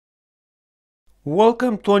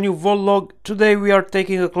Welcome to a new Voltlog. Today we are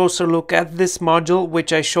taking a closer look at this module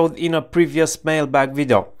which I showed in a previous mailbag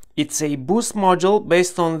video. It's a boost module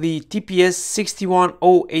based on the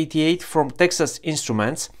TPS61088 from Texas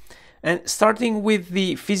Instruments. And starting with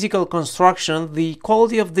the physical construction, the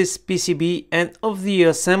quality of this PCB and of the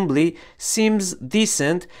assembly seems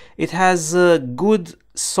decent. It has good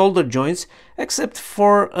solder joints, except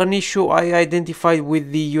for an issue I identified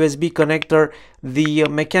with the USB connector. The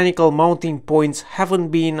mechanical mounting points haven't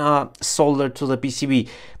been soldered to the PCB,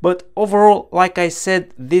 but overall, like I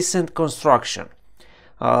said, decent construction.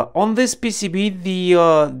 On this PCB, the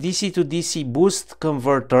DC to DC boost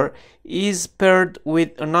converter is paired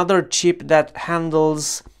with another chip that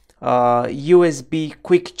handles USB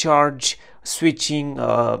quick charge switching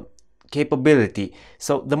capability.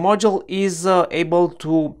 So the module is able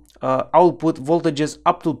to output voltages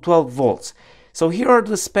up to 12 volts. So here are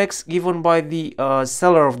the specs given by the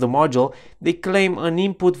seller of the module. They claim an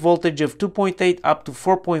input voltage of 2.8 up to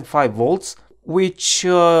 4.5 volts, which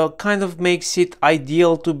kind of makes it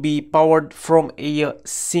ideal to be powered from a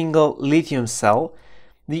single lithium cell.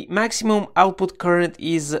 The maximum output current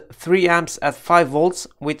is 3 amps at 5 volts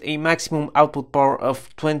with a maximum output power of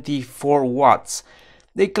 24 watts.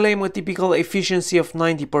 They claim a typical efficiency of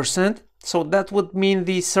 90%, so that would mean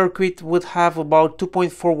the circuit would have about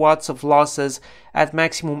 2.4 watts of losses at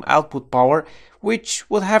maximum output power, which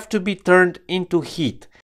would have to be turned into heat.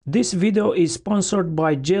 This video is sponsored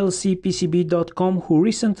by jlcpcb.com, who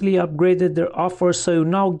recently upgraded their offer, so you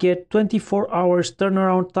now get 24 hours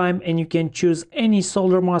turnaround time and you can choose any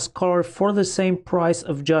solder mask color for the same price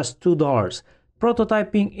of just $2.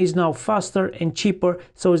 Prototyping is now faster and cheaper,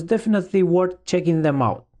 so it's definitely worth checking them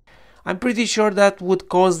out. I'm pretty sure that would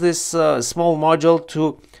cause this small module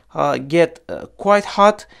to get quite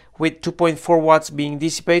hot, with 2.4 watts being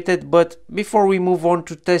dissipated. But before we move on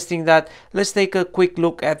to testing that, let's take a quick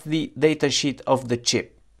look at the datasheet of the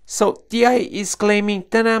chip. So TI is claiming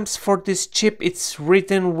 10 amps for this chip. It's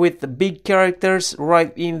written with big characters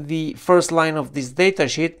right in the first line of this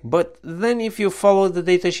datasheet, but then if you follow the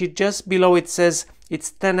datasheet just below, it says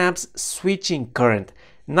it's 10 amps switching current,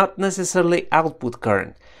 not necessarily output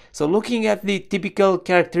current. So looking at the typical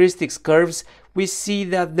characteristics curves, we see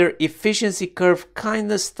that their efficiency curve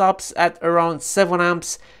kinda stops at around 7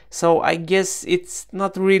 amps. So I guess it's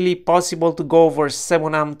not really possible to go over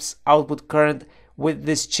 7 amps output current with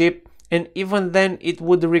this chip, and even then it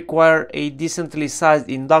would require a decently sized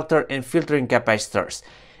inductor and filtering capacitors.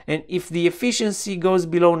 And if the efficiency goes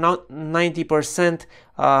below 90%,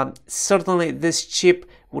 certainly this chip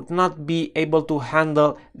would not be able to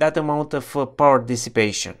handle that amount of power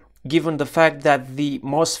dissipation, given the fact that the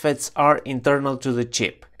MOSFETs are internal to the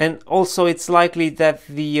chip. And also it's likely that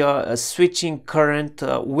the switching current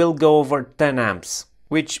will go over 10 amps,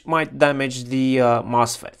 which might damage the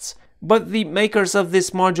MOSFETs. But the makers of this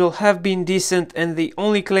module have been decent, and they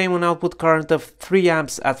only claim an output current of 3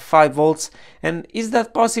 amps at 5 volts. And is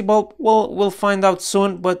that possible? Well, we'll find out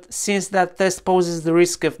soon, but since that test poses the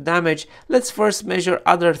risk of damage, let's first measure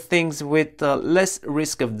other things with less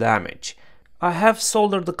risk of damage. I have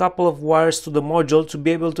soldered a couple of wires to the module to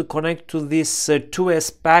be able to connect to this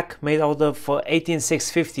 2S pack made out of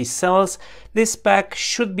 18650 cells. This pack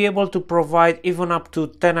should be able to provide even up to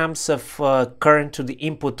 10 amps of current to the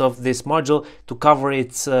input of this module to cover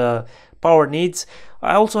its power needs.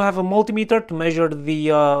 I also have a multimeter to measure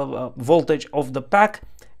the voltage of the pack,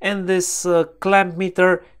 and this clamp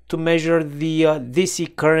meter to measure the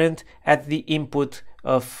DC current at the input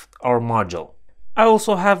of our module. I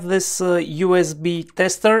also have this USB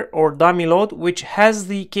tester or dummy load, which has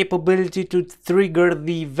the capability to trigger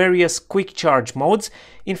the various quick charge modes.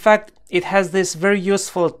 In fact, it has this very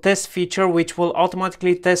useful test feature which will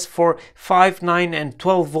automatically test for 5, 9 and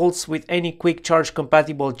 12 volts with any quick charge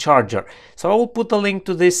compatible charger. So I will put a link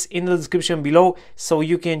to this in the description below so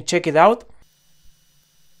you can check it out.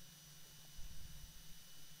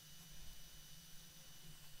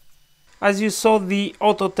 As you saw, the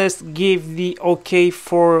auto test gave the OK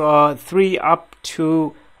for 3 up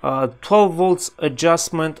to 12 volts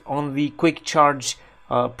adjustment on the quick charge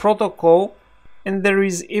protocol. And there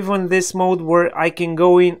is even this mode where I can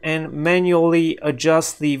go in and manually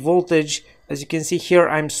adjust the voltage. As you can see here,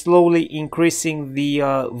 I'm slowly increasing the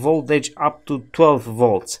voltage up to 12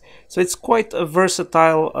 volts. So it's quite a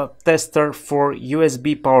versatile tester for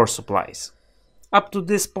USB power supplies. Up to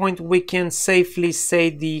this point, we can safely say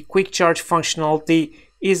the quick charge functionality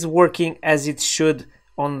is working as it should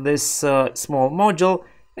on this small module,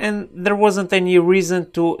 and there wasn't any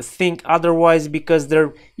reason to think otherwise because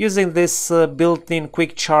they're using this built-in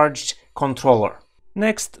quick charge controller.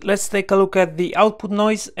 Next, let's take a look at the output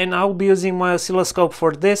noise, and I'll be using my oscilloscope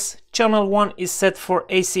for this. Channel 1 is set for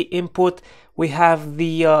AC input. We have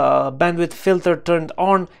the bandwidth filter turned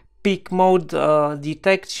on, peak mode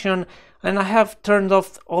detection, and I have turned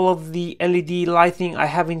off all of the LED lighting I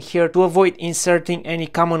have in here to avoid inserting any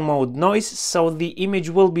common mode noise, so the image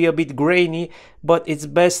will be a bit grainy, but it's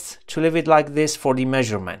best to leave it like this for the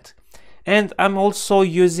measurement. And I'm also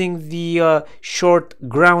using the short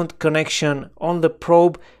ground connection on the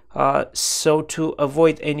probe, so to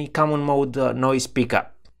avoid any common mode noise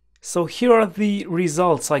pickup. So here are the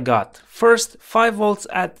results I got. First, 5 volts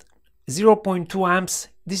at 0.2 amps.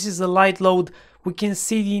 This is a light load. We can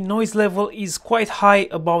see the noise level is quite high,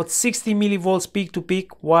 about 60 millivolts peak to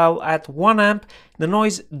peak, while at 1 amp the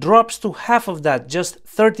noise drops to half of that, just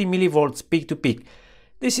 30 millivolts peak to peak.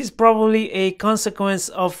 This is probably a consequence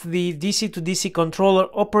of the DC to DC controller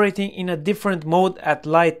operating in a different mode at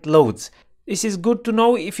light loads. This is good to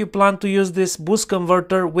know if you plan to use this boost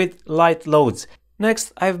converter with light loads.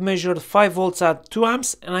 Next, I've measured 5 volts at 2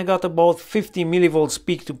 amps and I got about 50 millivolts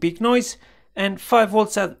peak to peak noise, and 5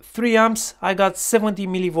 volts at 3 amps I got 70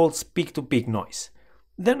 millivolts peak to peak noise.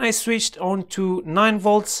 Then I switched on to 9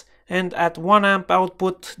 volts, and at 1 amp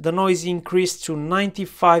output the noise increased to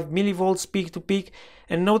 95 millivolts peak to peak,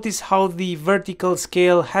 and notice how the vertical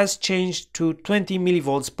scale has changed to 20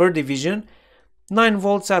 millivolts per division. 9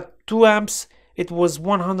 volts at 2 amps it was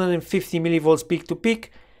 150 millivolts peak to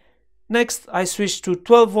peak. Next I switched to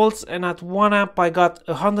 12 volts, and at 1 amp I got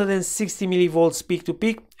 160 millivolts peak to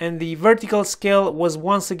peak, and the vertical scale was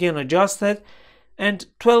once again adjusted, and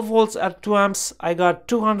 12 volts at 2 amps I got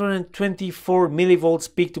 224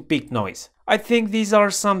 millivolts peak to peak noise. I think these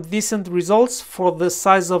are some decent results for the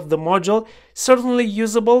size of the module, certainly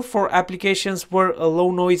usable for applications where a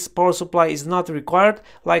low noise power supply is not required,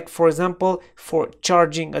 like for example for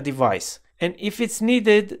charging a device. And if it's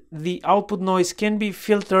needed, the output noise can be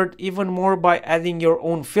filtered even more by adding your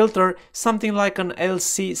own filter. Something like an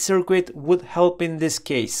LC circuit would help in this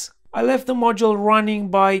case. I left the module running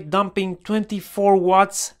by dumping 24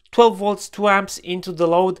 watts, 12 volts, 2 amps into the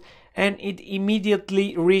load, and it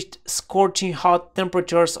immediately reached scorching hot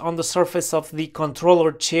temperatures on the surface of the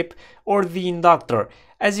controller chip or the inductor.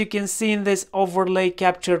 As you can see in this overlay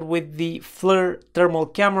captured with the FLIR thermal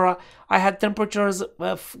camera, I had temperatures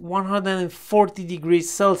of 140 degrees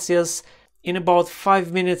Celsius in about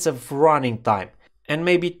 5 minutes of running time. And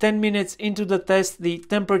maybe 10 minutes into the test, the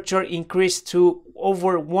temperature increased to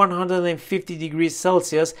over 150 degrees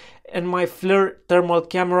Celsius, and my FLIR thermal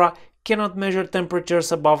camera cannot measure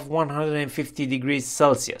temperatures above 150 degrees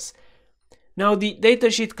Celsius. Now the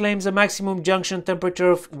datasheet claims a maximum junction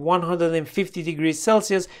temperature of 150 degrees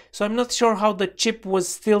Celsius, so I'm not sure how the chip was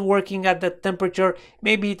still working at that temperature.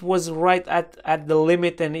 Maybe it was right at the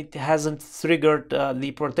limit and it hasn't triggered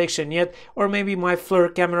the protection yet, or maybe my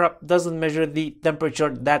FLIR camera doesn't measure the temperature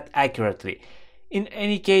that accurately. In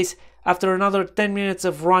any case, after another 10 minutes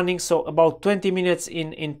of running, so about 20 minutes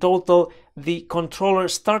in total, the controller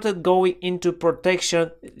started going into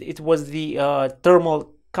protection. It was the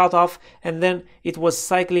thermal cutoff, and then it was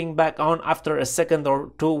cycling back on after a second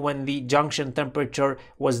or two when the junction temperature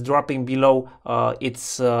was dropping below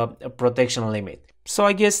its protection limit. So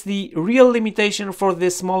I guess the real limitation for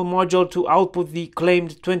this small module to output the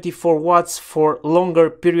claimed 24 watts for longer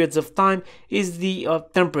periods of time is the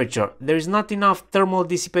temperature. There is not enough thermal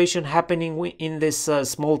dissipation happening in this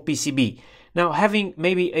small PCB. Now having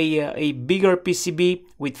maybe a bigger PCB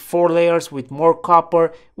with 4 layers with more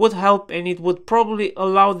copper would help, and it would probably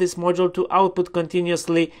allow this module to output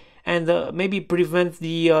continuously and maybe prevent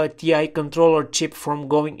the TI controller chip from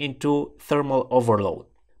going into thermal overload.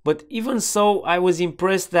 But even so, I was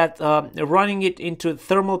impressed that running it into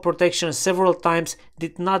thermal protection several times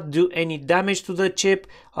did not do any damage to the chip.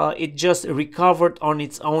 It just recovered on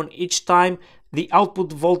its own each time. The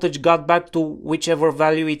output voltage got back to whichever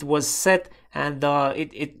value it was set, and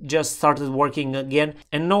it just started working again,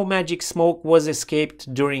 and no magic smoke was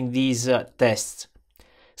escaped during these tests.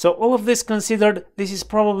 So all of this considered, this is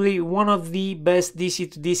probably one of the best DC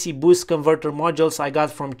to DC boost converter modules I got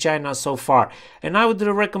from China so far, and I would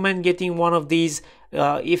recommend getting one of these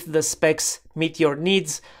if the specs meet your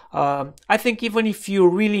needs. I think even if you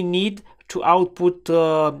really need to output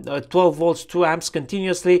 12 volts 2 amps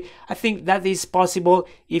continuously, I think that is possible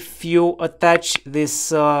if you attach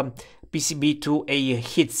this PCB to a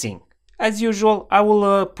heatsink. As usual, I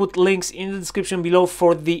will put links in the description below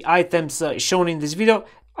for the items shown in this video.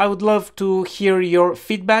 I would love to hear your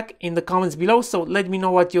feedback in the comments below, so let me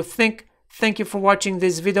know what you think. Thank you for watching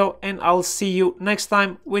this video, and I'll see you next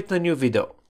time with a new video.